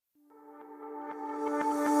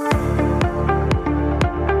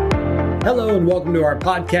Hello and welcome to our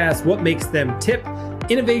podcast, What Makes Them Tip?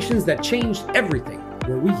 Innovations that changed everything,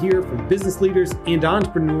 where we hear from business leaders and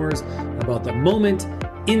entrepreneurs about the moment,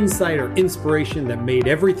 insight, or inspiration that made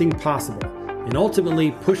everything possible and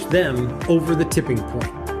ultimately pushed them over the tipping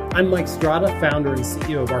point. I'm Mike Strada, founder and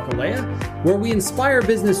CEO of Arcalea, where we inspire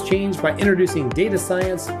business change by introducing data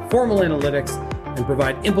science, formal analytics, and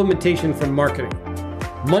provide implementation from marketing.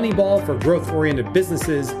 Moneyball for growth-oriented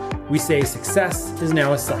businesses, we say success is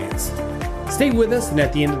now a science. Stay with us, and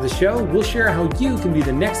at the end of the show, we'll share how you can be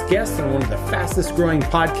the next guest on one of the fastest growing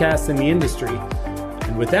podcasts in the industry.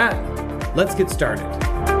 And with that, let's get started.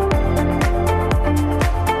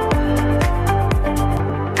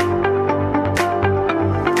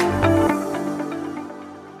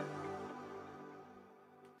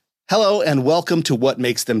 Hello and welcome to What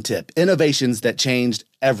Makes Them Tip, innovations that changed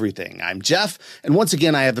everything. I'm Jeff, and once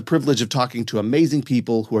again, I have the privilege of talking to amazing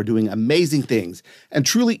people who are doing amazing things and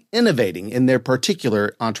truly innovating in their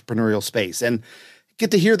particular entrepreneurial space and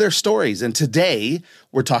get to hear their stories. And today,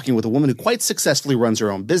 we're talking with a woman who quite successfully runs her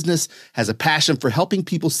own business, has a passion for helping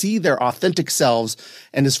people see their authentic selves,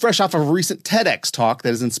 and is fresh off of a recent TEDx talk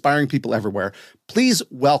that is inspiring people everywhere. Please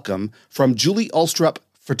welcome from Julie Ulstrup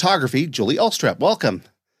Photography, Julie Ulstrup. Welcome.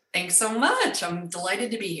 Thanks so much. I'm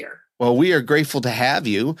delighted to be here. Well, we are grateful to have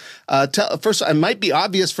you. First, it might be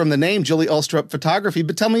obvious from the name Julie Ulstrup Photography,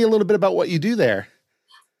 but tell me a little bit about what you do there.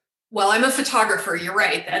 Well, I'm a photographer. You're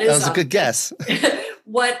right. That was a good guess.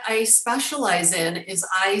 What I specialize in is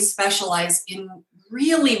I specialize in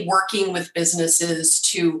really working with businesses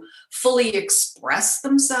to fully express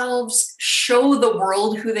themselves, show the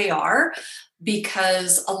world who they are,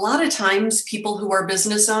 because a lot of times people who are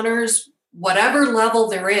business owners, whatever level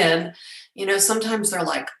they're in, sometimes they're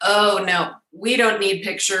like, oh no, we don't need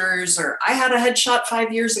pictures, or I had a headshot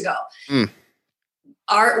 5 years ago.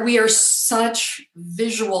 We are such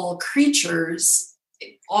visual creatures.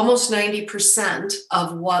 Almost 90%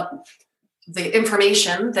 of what the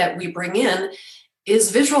information that we bring in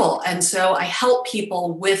is visual. And so I help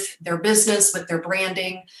people with their business, with their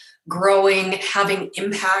branding, growing, having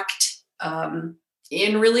impact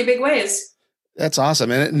in really big ways. That's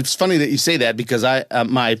awesome. And it's funny that you say that because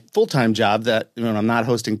my full-time job that, I'm not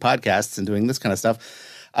hosting podcasts and doing this kind of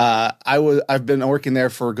stuff. I've been working there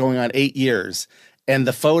for going on 8 years. And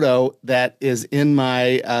the photo that is in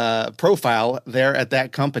my profile there at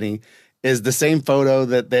that company is the same photo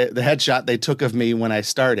that the headshot they took of me when I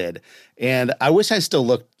started. And I wish I still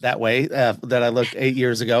looked that way that I looked 8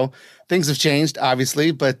 years ago. Things have changed,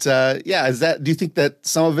 obviously. But do you think that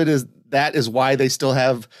some of it is why they still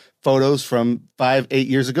have photos from 5-8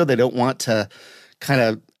 years ago? They don't want to kind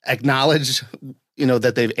of acknowledge,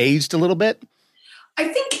 that they've aged a little bit. I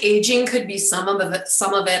think aging could be some of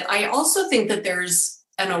it. I also think that there's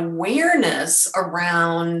an awareness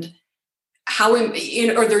around how,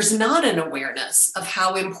 or there's not an awareness of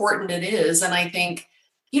how important it is. And I think,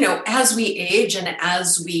 as we age and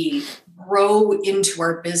as we grow into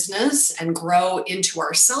our business and grow into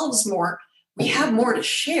ourselves more, we have more to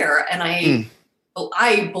share. And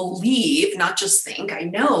I believe, not just think, I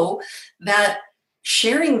know that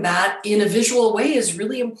sharing that in a visual way is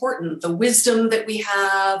really important. The wisdom that we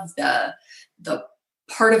have, the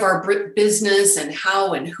part of our business and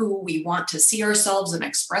how and who we want to see ourselves and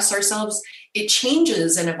express ourselves, it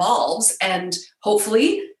changes and evolves and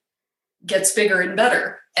hopefully gets bigger and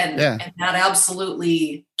better. And that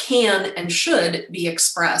absolutely can and should be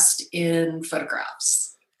expressed in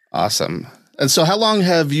photographs. Awesome. And so how long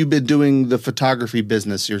have you been doing the photography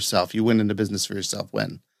business yourself? You went into business for yourself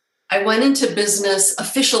when? I went into business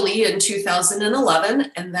officially in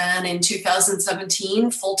 2011 and then in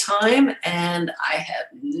 2017 full-time, and I have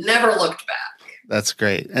never looked back. That's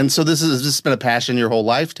great. And so has this been a passion your whole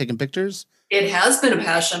life, taking pictures? It has been a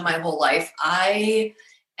passion my whole life. I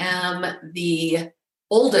am the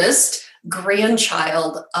oldest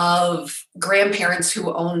grandchild of grandparents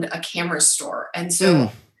who owned a camera store. And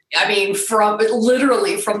so from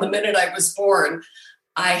the minute I was born,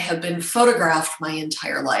 I have been photographed my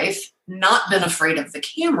entire life, not been afraid of the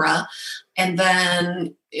camera, and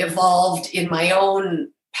then evolved in my own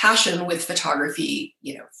passion with photography,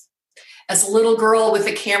 as a little girl with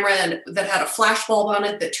a camera that had a flash bulb on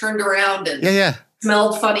it that turned around and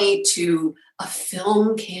smelled funny, to a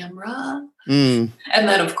film camera. And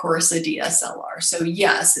then, of course, a DSLR. So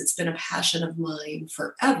yes, it's been a passion of mine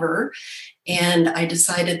forever. And I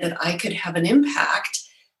decided that I could have an impact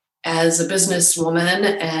as a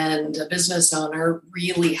businesswoman and a business owner,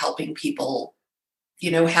 really helping people,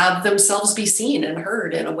 have themselves be seen and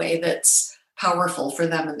heard in a way that's powerful for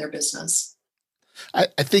them and their business.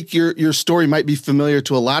 I think your story might be familiar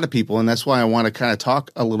to a lot of people, and that's why I want to kind of talk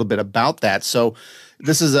a little bit about that. So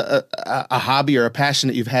this is a hobby or a passion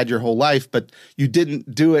that you've had your whole life, but you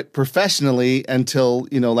didn't do it professionally until,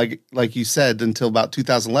 like you said, until about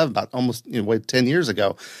 2011, about almost 10 years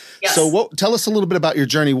ago. Yes. So tell us a little bit about your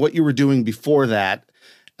journey, what you were doing before that,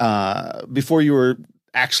 before you were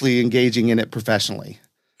actually engaging in it professionally.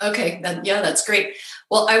 Okay. That's great.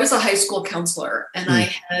 Well, I was a high school counselor and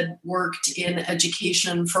I had worked in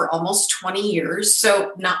education for almost 20 years.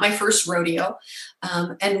 So not my first rodeo.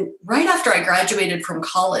 And right after I graduated from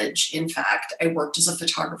college, in fact, I worked as a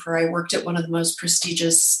photographer. I worked at one of the most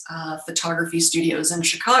prestigious photography studios in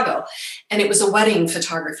Chicago. And it was a wedding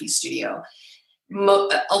photography studio,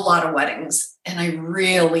 a lot of weddings. And I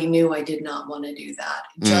really knew I did not want to do that.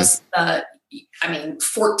 Just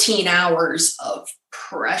 14 hours of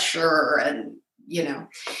pressure and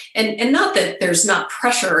not that there's not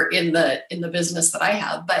pressure in the business that I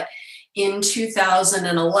have, but in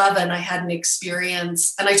 2011, I had an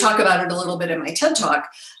experience, and I talk about it a little bit in my TED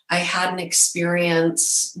Talk. I had an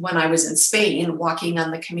experience when I was in Spain, walking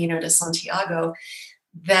on the Camino de Santiago,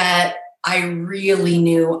 that I really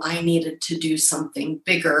knew I needed to do something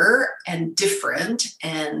bigger and different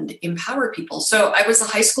and empower people. So I was a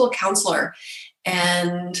high school counselor,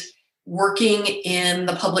 and working in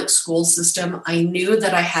the public school system, I knew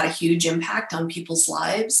that I had a huge impact on people's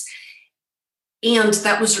lives. And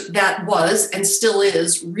that was and still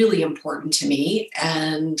is really important to me.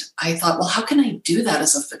 And I thought, well, how can I do that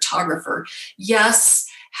as a photographer? Yes,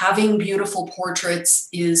 having beautiful portraits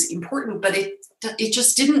is important, but it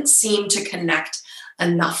just didn't seem to connect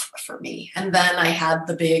enough for me. And then I had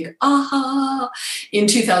the big aha in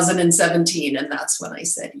 2017. And that's when I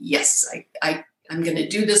said, yes, I'm going to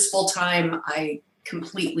do this full time. I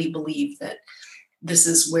completely believe that this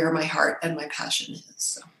is where my heart and my passion is.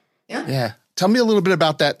 So, yeah. Yeah. Tell me a little bit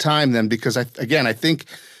about that time then, because I think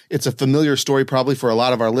it's a familiar story probably for a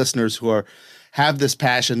lot of our listeners who have this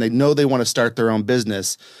passion. They know they want to start their own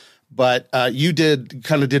business, but you did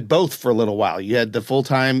both for a little while. You had the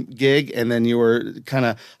full-time gig, and then you were kind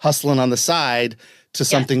of hustling on the side to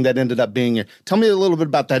something that ended up being Tell me a little bit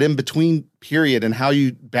about that in-between period and how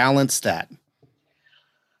you balanced that.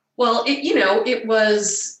 Well, it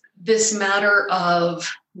was this matter of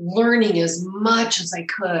learning as much as I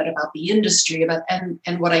could about the industry,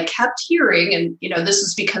 and what I kept hearing, and this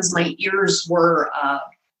is because my ears were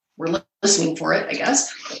listening for it, I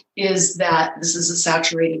guess, is that this is a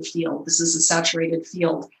saturated field. This is a saturated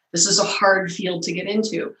field. This is a hard field to get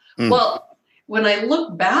into. Well, when I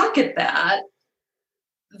look back at that,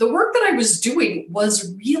 the work that I was doing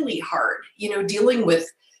was really hard, dealing with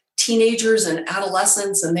teenagers and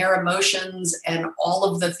adolescents and their emotions and all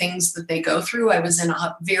of the things that they go through. I was in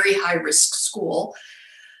a very high risk school.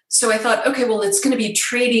 So I thought, okay, well, it's going to be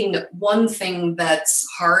trading one thing that's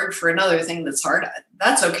hard for another thing that's hard.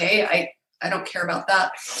 That's okay. I don't care about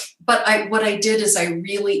that. But what I did is I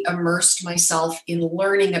really immersed myself in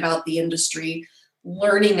learning about the industry,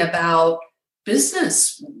 learning about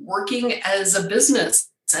business, working as a business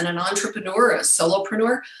and an entrepreneur, a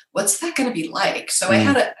solopreneur. What's that going to be like? So I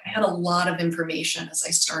had a lot of information as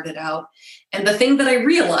I started out. And one of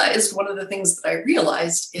the things that I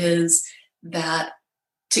realized is that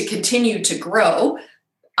to continue to grow,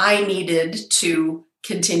 I needed to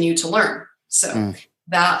continue to learn. So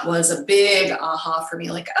that was a big aha for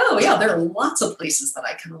me. Like, oh yeah, there are lots of places that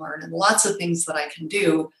I can learn and lots of things that I can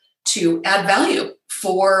do to add value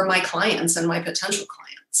for my clients and my potential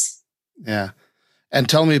clients. Yeah. And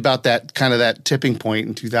tell me about that tipping point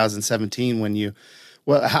in 2017 when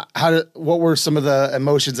what were some of the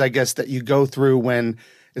emotions, I guess, that you go through when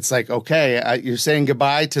it's like, okay, you're saying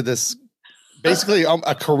goodbye to this, basically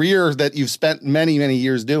a career that you've spent many, many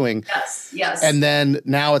years doing. Yes. And then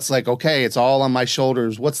now it's like, okay, it's all on my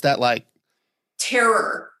shoulders. What's that like?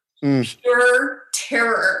 Terror, pure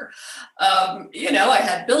terror. I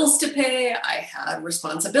had bills to pay. I had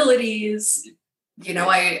responsibilities.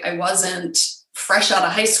 I wasn't fresh out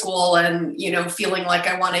of high school and, feeling like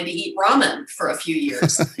I wanted to eat ramen for a few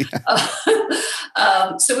years. So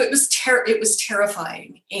it was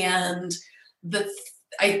terrifying. And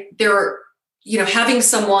having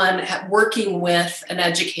someone working with an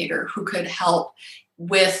educator who could help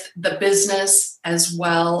with the business as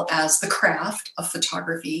well as the craft of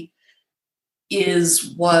photography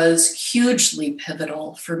was hugely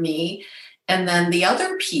pivotal for me. And then the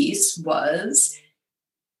other piece was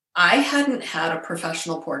I hadn't had a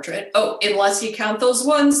professional portrait. Oh, unless you count those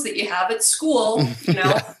ones that you have at school,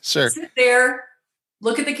 Yeah, sure. Sit there,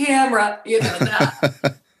 look at the camera,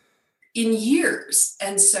 that. in years.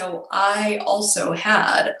 And so I also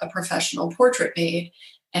had a professional portrait made,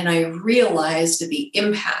 and I realized the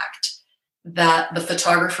impact that the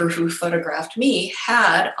photographer who photographed me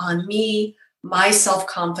had on me, my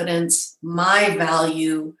self-confidence, my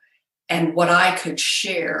value, and what I could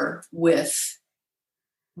share with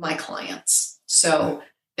my clients. So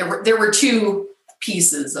there were two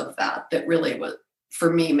pieces of that really was,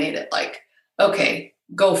 for me, made it like, okay,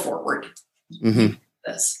 go forward. Mm-hmm.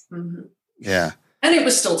 This. Mm-hmm. Yeah. And it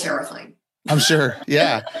was still terrifying. I'm sure.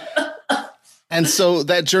 Yeah. And so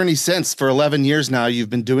that journey since, for 11 years now, you've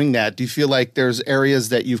been doing that. Do you feel like there's areas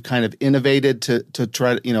that you've kind of innovated to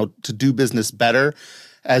try to do business better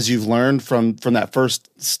as you've learned from that first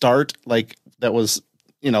start, like that was,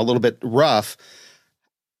 a little bit rough?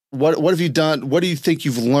 What have you done? What do you think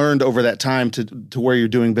you've learned over that time to where you're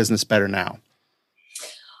doing business better now?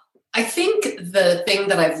 I think the thing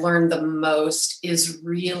that I've learned the most is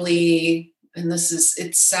really, and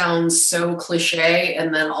it sounds so cliche,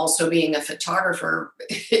 and then also being a photographer,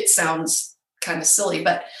 it sounds kind of silly,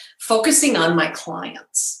 but focusing on my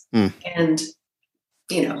clients. And,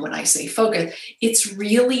 when I say focus, it's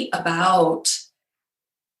really about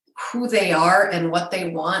who they are and what they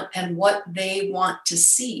want and what they want to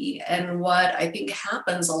see. And what I think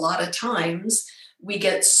happens a lot of times, we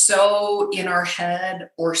get so in our head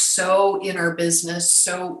or so in our business,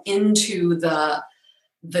 so into the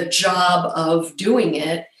job of doing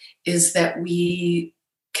it, is that we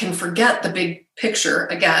can forget the big picture.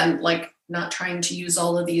 Again, like, not trying to use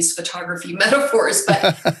all of these photography metaphors,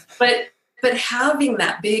 but having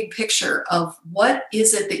that big picture of what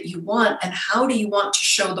is it that you want and how do you want to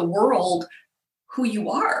show the world who you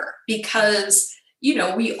are? Because,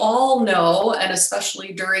 we all know, and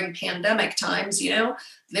especially during pandemic times,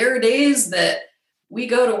 there are days that we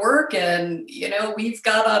go to work and, we've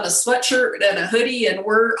got on a sweatshirt and a hoodie and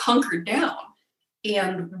we're hunkered down.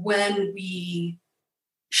 And when we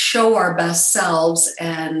show our best selves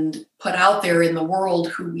and put out there in the world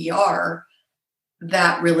who we are,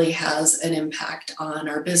 that really has an impact on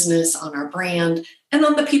our business, on our brand, and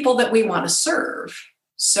on the people that we want to serve.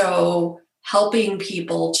 So helping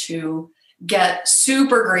people to get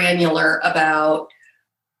super granular about,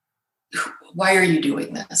 why are you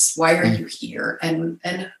doing this? Why are you here? And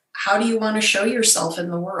how do you want to show yourself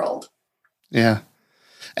in the world? Yeah.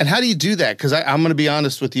 And how do you do that? Because I'm going to be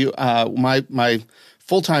honest with you. My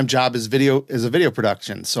full-time job is a video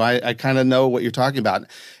production. So I kind of know what you're talking about.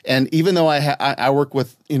 And even though I work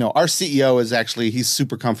with, our CEO he's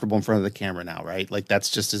super comfortable in front of the camera now, right? Like, that's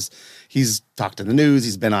just he's talked to the news.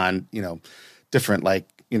 He's been on, different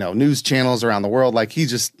news channels around the world. Like, he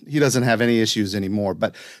doesn't have any issues anymore.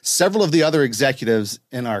 But several of the other executives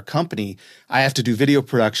in our company, I have to do video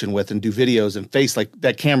production with and do videos and face, like,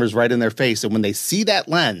 that camera's right in their face. And when they see that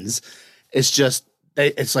lens,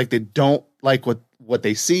 it's like they don't like what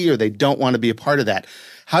they see, or they don't want to be a part of that.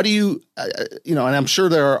 How do you, and I'm sure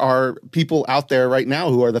there are people out there right now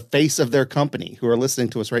who are the face of their company who are listening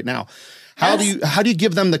to us right now. How do you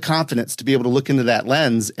give them the confidence to be able to look into that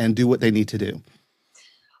lens and do what they need to do?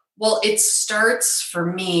 Well, it starts for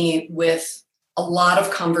me with a lot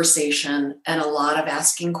of conversation and a lot of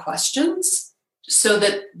asking questions so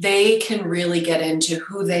that they can really get into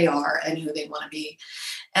who they are and who they want to be.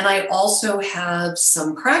 And I also have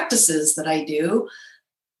some practices that I do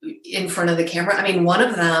in front of the camera. I mean, one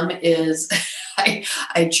of them is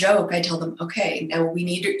I joke, I tell them, okay, now you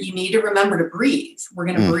need to remember to breathe. We're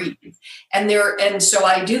going to breathe. And so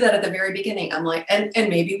I do that at the very beginning. I'm like, and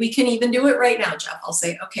maybe we can even do it right now, Jeff. I'll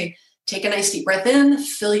say, okay, take a nice deep breath in,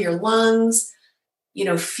 fill your lungs,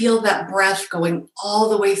 feel that breath going all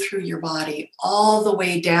the way through your body, all the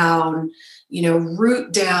way down,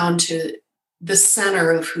 root down to the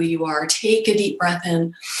center of who you are. Take a deep breath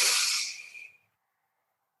in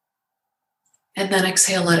and then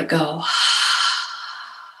exhale, let it go.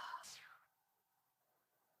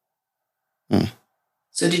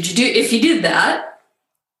 So if you did that,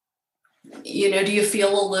 do you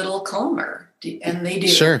feel a little calmer? And they do.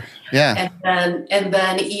 Sure. Yeah. And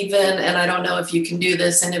then even, and I don't know if you can do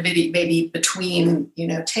this in a video, maybe between,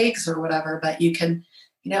 takes or whatever, but you can,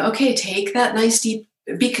 okay, take that nice deep,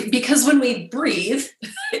 because when we breathe,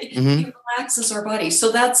 it relaxes our body.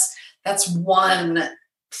 So that's one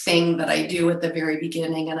thing that I do at the very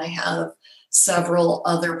beginning. And I have several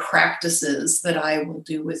other practices that I will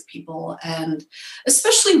do with people, and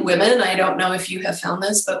especially women. I don't know if you have found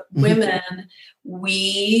this, but women,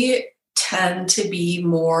 we tend to be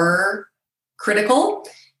more critical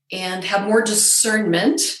and have more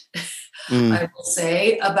discernment, I will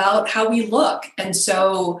say, about how we look. And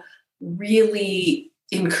so really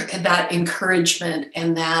that encouragement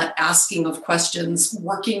and that asking of questions,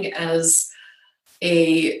 working as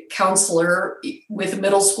a counselor with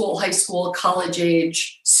middle school, high school, college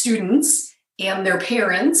age students and their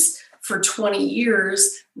parents for 20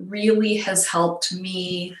 years really has helped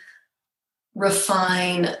me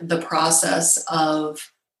refine the process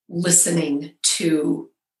of listening to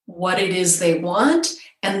what it is they want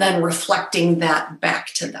and then reflecting that back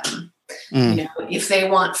to them. If they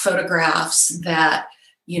want photographs that,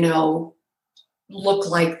 look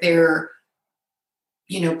like they're,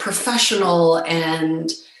 professional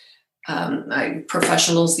and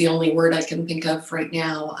professional is the only word I can think of right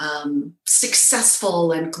now,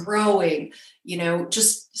 successful and growing,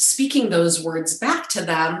 just speaking those words back to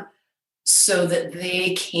them so that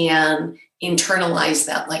they can internalize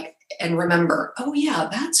that, and remember, oh yeah,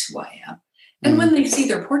 that's who I am. And when they see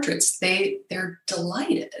their portraits, they're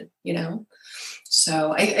delighted,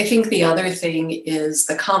 So I think the other thing is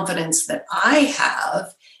the confidence that I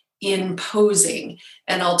have in posing.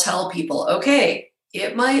 And I'll tell people, okay,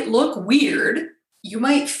 it might look weird. You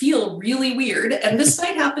might feel really weird. And this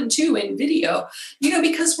might happen too in video,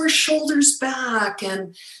 because we're shoulders back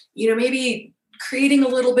and, maybe creating a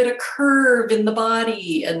little bit of curve in the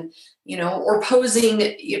body and, or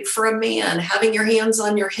posing for a man, having your hands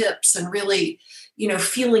on your hips and really,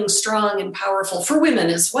 feeling strong and powerful for women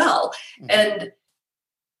as well. And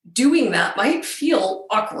doing that might feel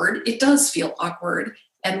awkward. It does feel awkward.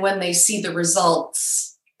 And when they see the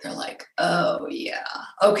results, they're like, oh yeah,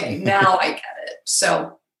 okay, now I get it.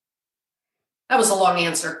 So that was a long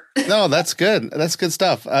answer. No, that's good. That's good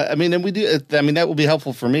stuff. And we do, that will be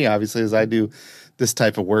helpful for me, obviously, as I do this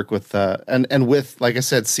type of work with, and with, like I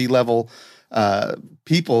said, C-level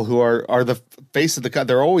people who are the face of the,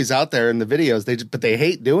 they're always out there in the videos, but they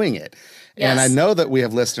hate doing it. Yes. And I know that we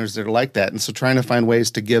have listeners that are like that. And so trying to find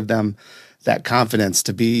ways to give them that confidence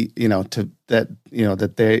to be,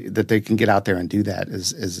 that they can get out there and do that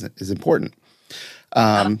is important.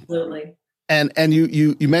 Absolutely. And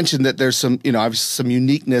you mentioned that there's some, obviously some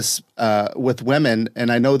uniqueness with women,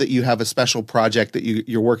 and I know that you have a special project that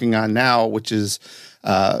you're working on now, which is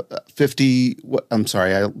 50. I'm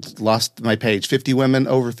sorry, I lost my page. 50 women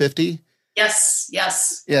over 50. Yes.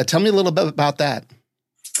 Yeah, tell me a little bit about that.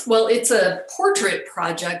 Well, it's a portrait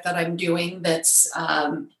project that I'm doing that's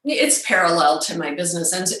it's parallel to my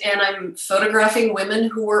business, and I'm photographing women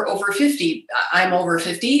who are over 50. I'm over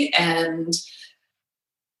 50, and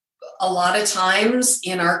a lot of times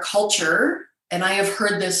in our culture, and I have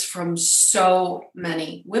heard this from so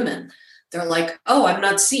many women, they're like, oh, I'm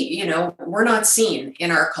not seen, we're not seen in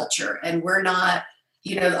our culture. And we're not,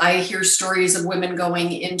 I hear stories of women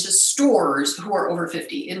going into stores who are over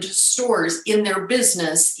 50, into stores, in their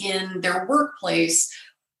business, in their workplace,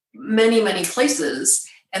 many, many places.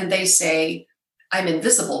 And they say, I'm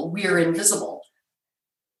invisible. We're invisible.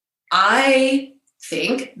 I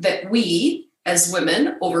think that we, as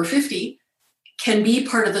women over 50, can be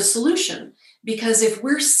part of the solution. Because if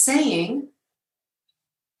we're saying,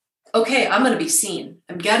 okay, I'm going to be seen,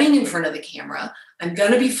 I'm getting in front of the camera, I'm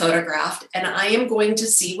going to be photographed, and I am going to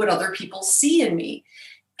see what other people see in me,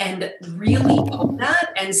 and really own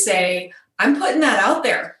that and say, I'm putting that out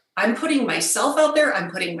there. I'm putting myself out there.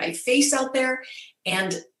 I'm putting my face out there,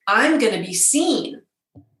 and I'm going to be seen.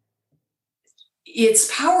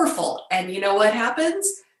 It's powerful. And you know what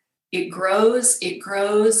happens? It grows, it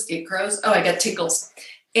grows, it grows. Oh, I got tingles.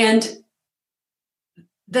 And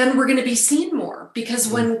then we're going to be seen more, because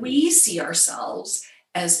when we see ourselves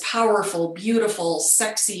as powerful, beautiful,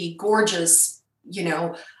 sexy, gorgeous,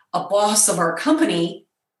 a boss of our company,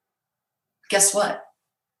 guess what?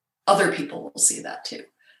 Other people will see that too.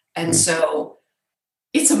 And so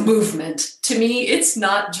it's a movement. To me, it's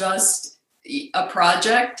not just a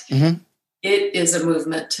project. Mm-hmm. It is a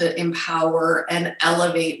movement to empower and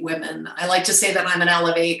elevate women. I like to say that I'm an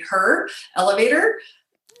elevator,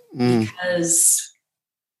 because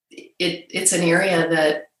it's an area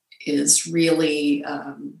that is really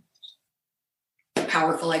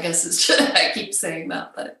powerful, I guess. I keep saying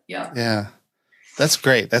that, but yeah. Yeah, that's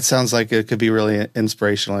great. That sounds like it could be really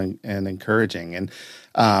inspirational and encouraging.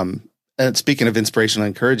 And speaking of inspirational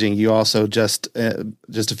and encouraging, you also just a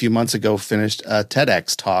few months ago finished a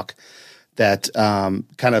TEDx talk that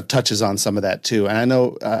kind of touches on some of that too. And I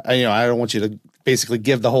know, I don't want you to basically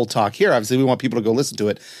give the whole talk here. Obviously, we want people to go listen to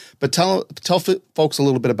it. But tell folks a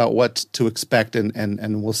little bit about what to expect,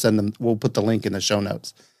 and we'll put the link in the show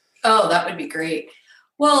notes. Oh, that would be great.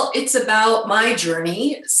 Well, it's about my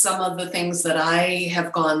journey, some of the things that I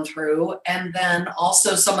have gone through, and then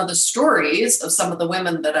also some of the stories of some of the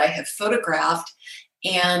women that I have photographed.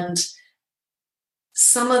 And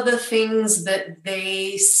some of the things that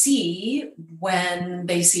they see when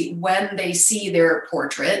they see their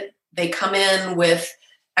portrait. They come in with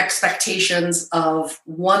expectations of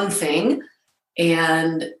one thing,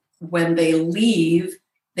 and when they leave,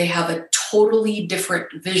 they have a totally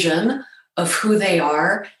different vision of who they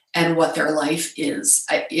are and what their life is.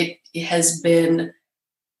 It has been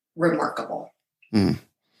remarkable. Mm.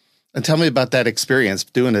 And tell me about that experience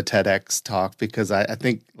doing a TEDx talk, because I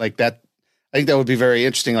think like that, I think that would be very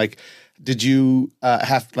interesting. Like, did you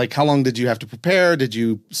how long did you have to prepare? Did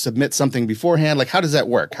you submit something beforehand? Like, how does that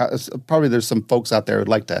work? Probably there's some folks out there who'd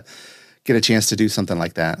like to get a chance to do something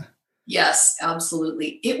like that. Yes,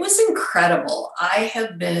 absolutely. It was incredible. I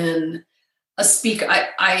have been a speaker.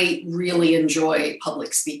 I really enjoy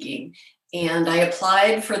public speaking, and I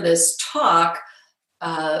applied for this talk.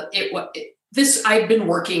 I'd been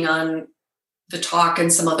working on the talk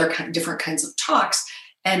and some other different kinds of talks,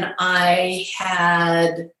 and I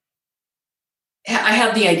had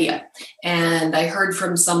the idea, and I heard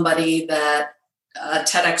from somebody that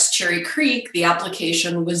TEDx Cherry Creek, the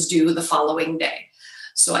application was due the following day.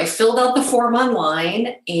 So I filled out the form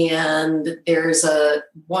online, and there's a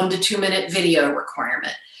 1 to 2 minute video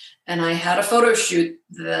requirement. And I had a photo shoot.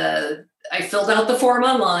 I filled out the form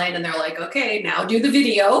online, and they're like, okay, now do the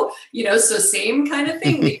video, so same kind of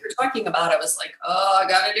thing that you're talking about. I was like, oh, I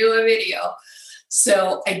got to do a video.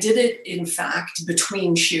 So I did it, in fact,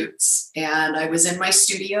 between shoots, and I was in my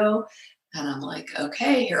studio, and I'm like,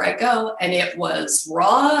 okay, here I go. And it was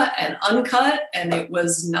raw and uncut, and it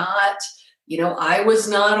was not, I was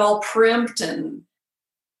not all primed,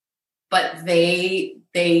 but they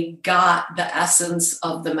got the essence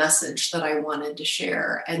of the message that I wanted to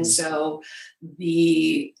share. And so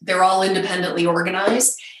they're all independently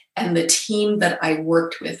organized, and the team that I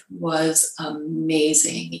worked with was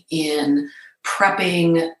amazing in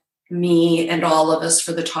prepping me and all of us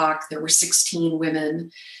for the talk. There were 16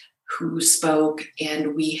 women who spoke,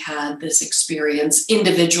 and we had this experience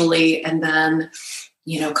individually and then,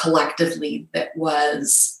 collectively, that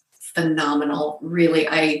was phenomenal. Really,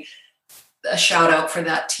 a shout out for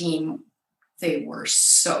that team. They were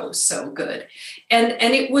so good. And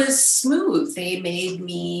it was smooth. They made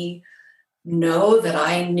me know that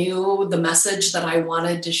I knew the message that I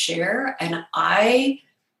wanted to share. And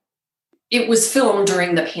it was filmed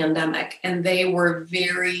during the pandemic, and they were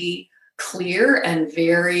very clear and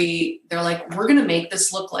they're like, we're going to make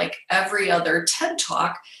this look like every other TED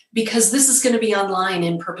Talk, because this is going to be online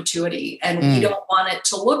in perpetuity. And we don't want it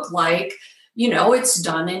to look like, it's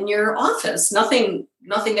done in your office. Nothing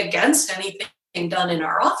against anything done in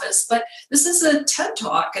our office, but this is a TED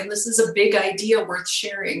Talk, and this is a big idea worth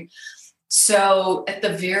sharing. So at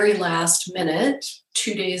the very last minute,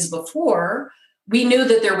 2 days before, we knew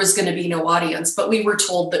that there was going to be no audience, but we were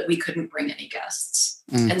told that we couldn't bring any guests.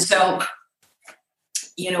 And so,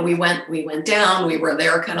 we went down, we were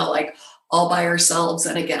there kind of like all by ourselves.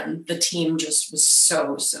 And again, the team just was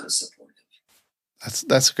so supportive.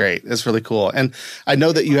 That's great. That's really cool. And I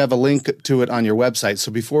know that you have a link to it on your website.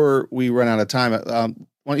 So before we run out of time, why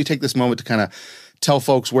don't you take this moment to kind of tell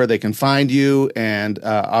folks where they can find you? And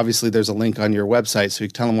obviously there's a link on your website, so you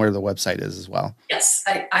can tell them where the website is as well. Yes,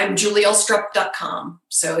 I'm julieulstrup.com.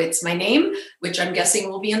 So it's my name, which I'm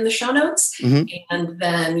guessing will be in the show notes. Mm-hmm. And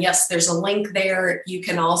then, yes, there's a link there. You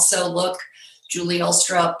can also look Julie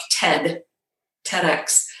Ulstrup TEDx,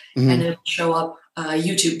 mm-hmm. and it'll show up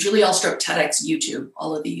YouTube, Julie Ulstrup TEDx YouTube.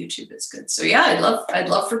 All of the YouTube is good. So yeah, I'd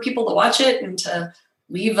love for people to watch it and to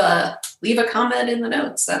leave a comment in the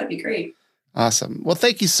notes. That'd be great. Awesome. Well,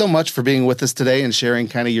 thank you so much for being with us today and sharing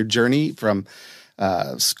kind of your journey from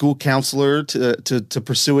school counselor to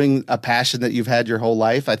pursuing a passion that you've had your whole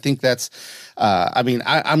life. I think that's,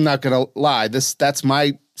 I'm not going to lie. That's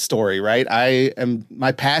my story, right?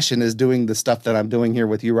 My passion is doing the stuff that I'm doing here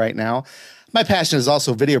with you right now. My passion is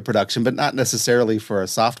also video production, but not necessarily for a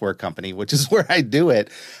software company, which is where I do it.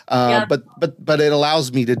 Yeah. But it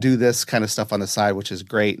allows me to do this kind of stuff on the side, which is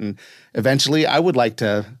great. And eventually I would like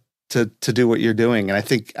to do what you're doing. And I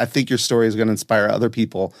think your story is going to inspire other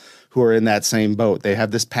people who are in that same boat. They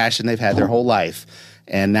have this passion they've had their whole life.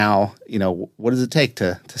 And now, what does it take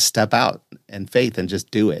to step out in faith and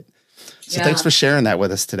just do it? So Thanks for sharing that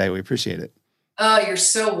with us today. We appreciate it. Oh, you're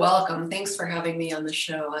so welcome. Thanks for having me on the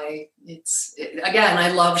show. I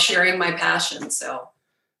love sharing my passion. So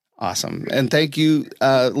awesome. And thank you,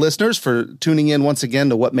 listeners, for tuning in once again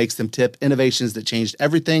to What Makes Them Tip, innovations that changed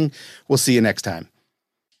everything. We'll see you next time.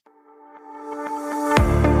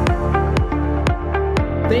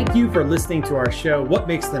 thank you for listening to our show, What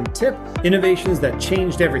Makes Them Tip? Innovations that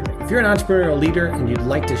changed everything. If you're an entrepreneurial leader and you'd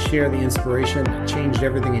like to share the inspiration that changed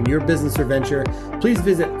everything in your business or venture, please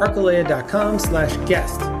visit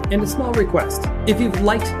archilea.com/guest. And a small request, if you've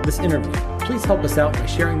liked this interview, please help us out by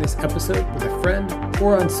sharing this episode with a friend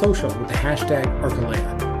or on social with the hashtag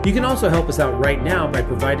Archilea. You can also help us out right now by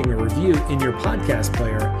providing a review in your podcast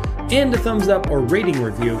player, and a thumbs up or rating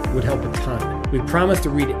review would help a ton. We promise to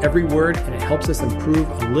read every word, and it helps us improve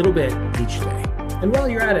a little bit each day. And while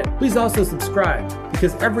you're at it, please also subscribe,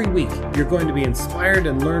 because every week you're going to be inspired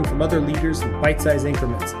and learn from other leaders in bite-sized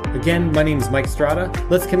increments. Again, my name is Mike Strada.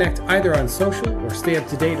 Let's connect either on social or stay up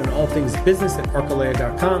to date on all things business at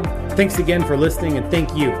archilea.com. Thanks again for listening, and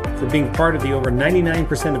thank you for being part of the over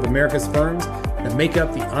 99% of America's firms that make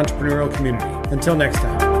up the entrepreneurial community. Until next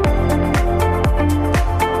time.